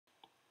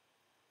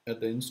At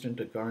the instant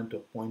a current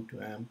of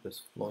 0.2 amp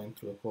is flowing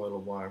through a coil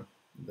of wire,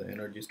 the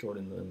energy stored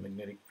in the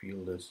magnetic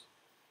field is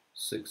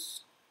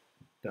 6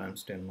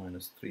 times 10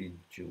 minus 3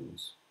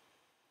 joules.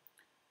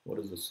 What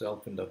is the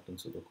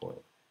self-inductance of the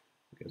coil?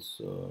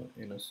 Because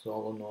in a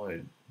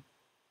solenoid,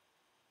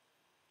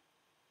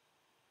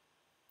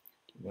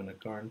 when a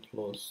current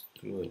flows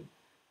through it,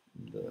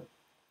 the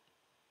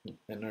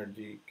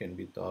energy can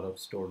be thought of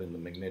stored in the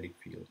magnetic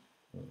field.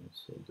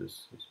 So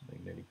this is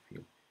magnetic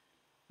field.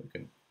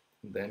 Okay,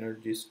 the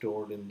energy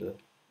stored in the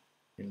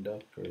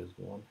inductor is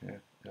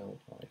 1/2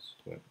 Li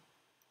squared.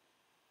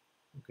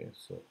 Okay,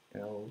 so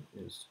L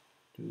is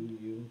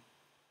 2U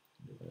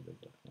divided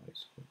by I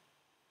squared.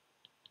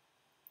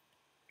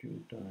 2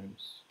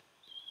 times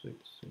 6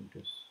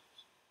 into,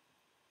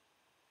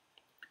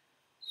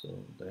 so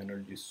the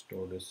energy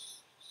stored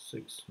is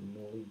 6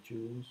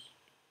 millijoules,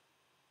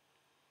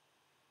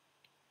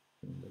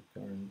 and the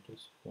current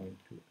is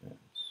 0.2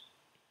 amps.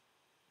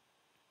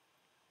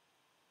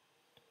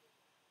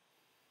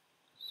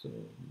 So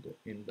the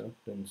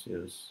inductance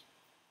is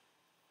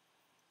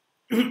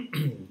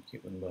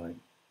given by,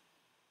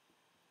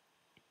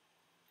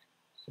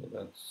 so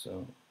that's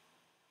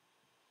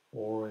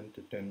 4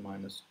 into 10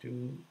 minus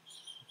 2,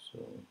 so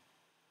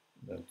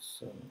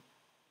that's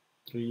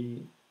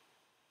 3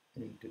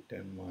 into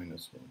 10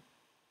 minus 1.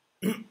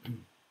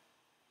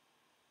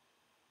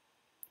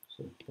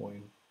 So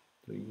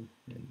 0.3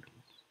 Henry.